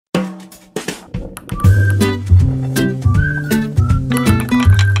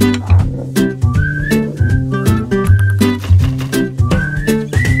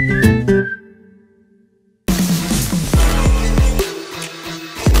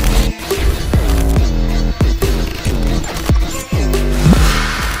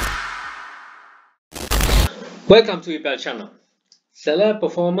Welcome to ePal channel. Seller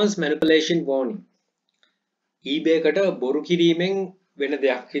performance manipulation warning. eBay එකට බොරු කිරීමෙන් වෙන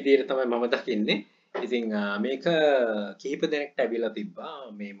දෙයක් විදිහට තමයි මම දකින්නේ. ඉතින් මේක කීප දෙනෙක්ට ඇවිල්ලා තිබ්බා.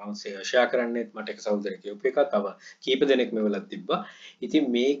 මේ මම ෂෙයා කරන්නෙත් මට එක සහෝදරයෙක් කියපු එකක් තව කීප දෙනෙක් මෙවලත් තිබ්බා. ඉතින්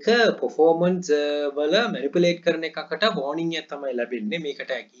මේක performance වල manipulate කරන එකකට warning එකක් තමයි ලැබෙන්නේ.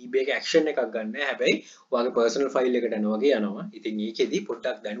 මේකට eBay එක action එකක් ගන්න නැහැ. හැබැයි ඔයාගේ personal file එකට යනවා වගේ යනවා. ඉතින් ඒකෙදි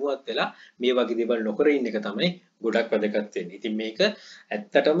පොඩ්ඩක් දැනුවත් වෙලා මේ වගේ දේවල් නොකර ඉන්න එක තමයි ගොඩක් වැදගත් වෙන්නේ. ඉතින් මේක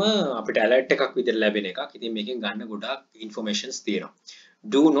ඇත්තටම අපිට alert එකක් විදිහට ලැබෙන එකක්. ඉතින් මේකෙන් ගන්න ගොඩක් informations තියෙනවා.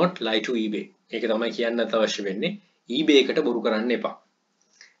 Do not lie to eBay. ඒක තමයි කියන්නත් අවශ්‍ය වෙන්නේ. eBay එකට බොරු කරන්න එපා.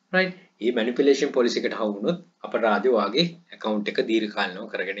 right? මේ manipulation policy එකට හවු වුණොත් අපරාධය වාගේ account එක දීර්ඝකාලීනව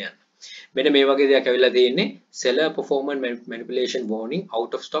කරගෙන යන්න. මෙන්න මේ වගේ දෙයක් ඇවිල්ලා තියෙන්නේ seller performance manipulation warning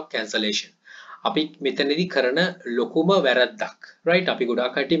out of stock cancellation. අපි මෙතනදී කරන ලොකුම වැරද්දක්. right? අපි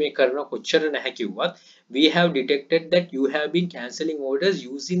ගොඩාක් කට්ටිය මේ කරන කොච්චර නැහැ කිව්වත් we have detected that you have been cancelling orders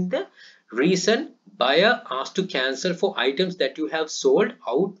using the reason buyer asked to cancel for items that you have sold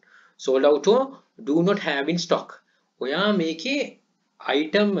out or do not have in stock. ඔයා මේකේ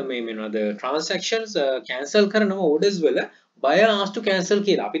item මේ මොනවද transactions cancel කරන orders වල buyer asked to cancel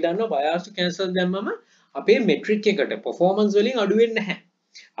කියලා. අපි දන්නවා buyer asked to cancel දැම්මම අපේ metric එකට performance වලින් අඩු වෙන්නේ නැහැ.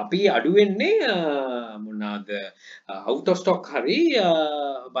 අපි අඩු වෙන්නේ මොනවාද out of stock හරි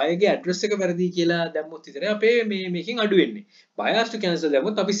buyer ගේ address එක වැරදි කියලා දැම්මොත් විතරයි අපේ මේකෙන් අඩු වෙන්නේ. buyer asked to cancel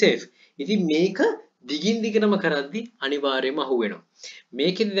දැම්මොත් අපි safe. ඉතින් මේක දිගින් දිගටම කරද්දි අනිවාර්යයෙන්ම අහු වෙනවා.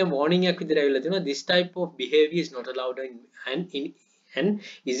 මේකෙදි දැන් warning එකක් විදිහට ඇවිල්ලා තියෙනවා this type of behavior is not allowed and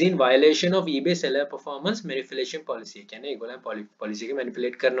is in violation of eBay seller performance manipulation policy. කියන්නේ ඒගොල්ලන් policy එක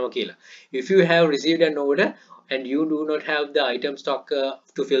manipulate කරනවා කියලා. If you have received an order and you do not have the item stock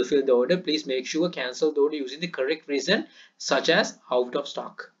to fulfill the order, please make sure cancel the order using the correct reason such as out of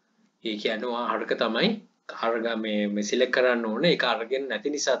stock. ඒ කියන්නේ අරක තමයි අරග මේ select කරන්න ඕනේ ඒක අරගෙන නැති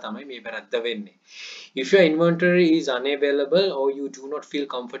නිසා තමයි මේ වැරද්ද වෙන්නේ. If your inventory is unavailable or you do not feel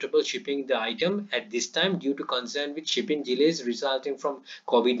comfortable shipping the item at this time due to concern with shipping delays resulting from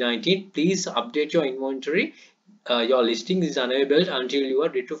COVID-19, please update your inventory. Your listing is unavailable until you are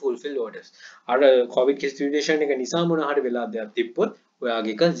ready to fulfill orders. අර COVID situation එක නිසා මොන හරි වෙලා දෙයක් තිබ්බොත්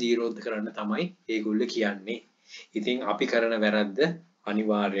ඔයාගේ එක zero කරන්න තමයි ඒගොල්ලෝ කියන්නේ. ඉතින් අපි කරන වැරද්ද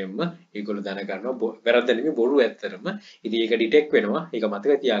අනිවාර්යයෙන්ම ඒගොල්ලෝ දැනගන්නවා වැරද්ද නෙමෙයි බොරු ඇත්තටම. ඉතින් ඒක ඩිටෙක්ට් වෙනවා. ඒක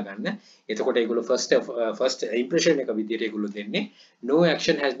මතක තියාගන්න. එතකොට ඒගොල්ලෝ first impression එක විදිහට ඒගොල්ලෝ දෙන්නේ no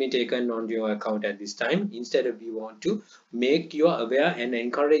action has been taken on your account at this time. Instead we want to make you aware and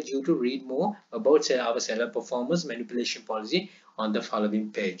encourage you to read more about our seller performance manipulation policy on the following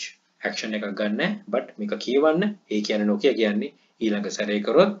page. action එකක් ගන්න but මේක කියවන්න. ඒ කියන්නේ නොකිය කියන්නේ ඊළඟ සැරේ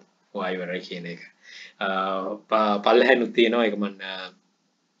කරොත් ඔය ඉවරයි කියන එක. පල්ලහැනුත් තියෙනවා ඒක මම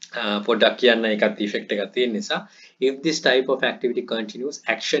පොඩ්ඩක් කියන්න ඒකත් ඉෆෙක්ට් එකක් තියෙන නිසා if this type of activity continues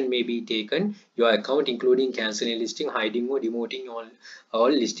action may be taken your account including cancelling listing hiding or demoting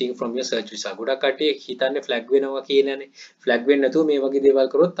all listing from your search result. ගොඩක් කට්ටිය හිතන්නේ flag වෙනවා කියලානේ. flag වෙන්නේ නැතුව මේ වගේ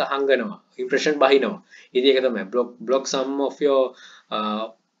දේවල් කරොත් අහංගනවා impression බහිනවා. ඉතින් ඒක තමයි block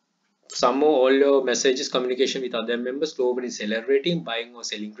some or all your messages communication with other members, lower in seller rating, buying or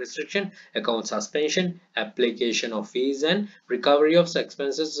selling restriction, account suspension, application of fees and recovery of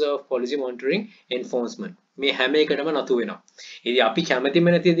expenses of policy monitoring enforcement. මේ හැම එකටම නතු වෙනවා. ඉතින් අපි කැමතිම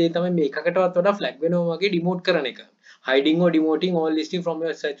නැති දේ තමයි මේකකටවත් වඩා flag වෙනවා වගේ demote කරන එක. hiding or demoting all listing from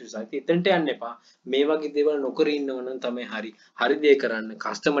your site result. එතනට යන්න එපා. මේ වගේ දේවල් නොකර ඉන්නව නම් තමයි හරි දේ කරන්න,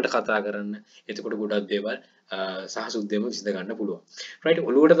 කස්ටමර්ට කතා කරන්න. එතකොට ගොඩක් දේවල් සහසුද්දේම විසඳ ගන්න පුළුවන්. right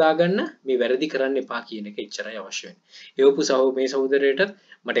ඔලුවට දාගන්න මේ වැරදි කරන්න එපා කියන එක එච්චරයි අවශ්‍ය වෙන්නේ. ඒවපු මේ සහෝදරයට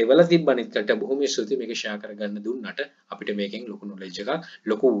මට එවලා තිබ්බනිත් කට බොහොම ස්තුතියි මේක ෂෙයා කරගන්න දුන්නට අපිට මේකෙන් ලොකු knowledge එකක්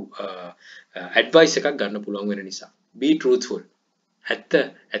ලොකු advice එකක් ගන්න පුළුවන් වෙන නිසා. be truthful. ඇත්ත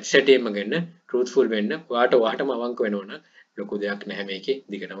සැටියෙම ගන්න truthful වෙන්න. ඔයාටම අවංක වෙනවනම් ලොකු දෙයක් නැහැ මේකේ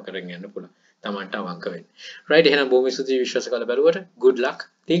දිගටම කරගෙන යන්න පුළුවන්. තමන්ට අවංක වෙන්න. right එහෙනම් බොහොම ස්තුතියි විශ්වාස කරලා බලුවට. good luck.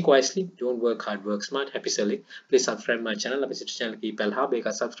 Think wisely, don't work hard, work smart. Happy selling. Please subscribe my channel. අපි සිට channel එක ePal hub එක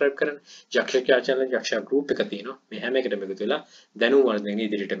subscribe කරන්න. යක්ෂයා channel යක්ෂයා group එක තියෙනවා. මේ හැම එකටම එකතු වෙලා දැනුම වර්ධනය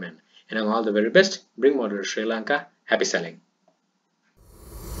ඉදිරියට යන්න. එහෙනම් all the very best. Bring model Sri Lanka. Happy selling.